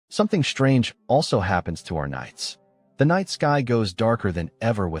Something strange also happens to our nights. The night sky goes darker than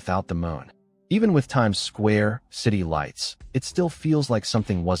ever without the moon. Even with Times Square, city lights, it still feels like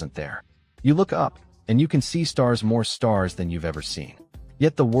something wasn't there. You look up, and you can see more stars than you've ever seen.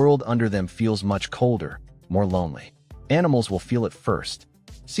 Yet the world under them feels much colder, more lonely. Animals will feel it first.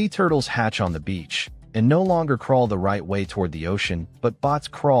 Sea turtles hatch on the beach, and no longer crawl the right way toward the ocean, but bots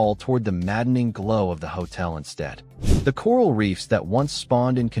crawl toward the maddening glow of the hotel instead. The coral reefs that once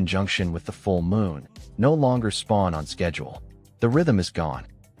spawned in conjunction with the full moon no longer spawn on schedule. The rhythm is gone.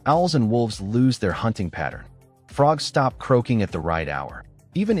 Owls and wolves lose their hunting pattern. Frogs stop croaking at the right hour.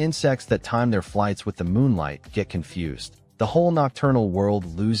 Even insects that time their flights with the moonlight get confused. The whole nocturnal world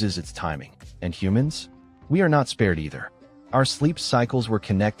loses its timing. And humans? We are not spared either. Our sleep cycles were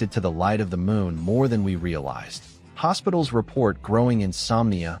connected to the light of the moon more than we realized. Hospitals report growing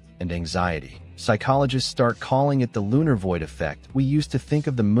insomnia and anxiety. Psychologists start calling it the lunar void effect. We used to think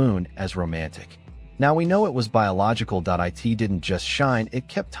of the moon as romantic. Now we know it was biological. It didn't just shine, it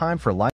kept time for life.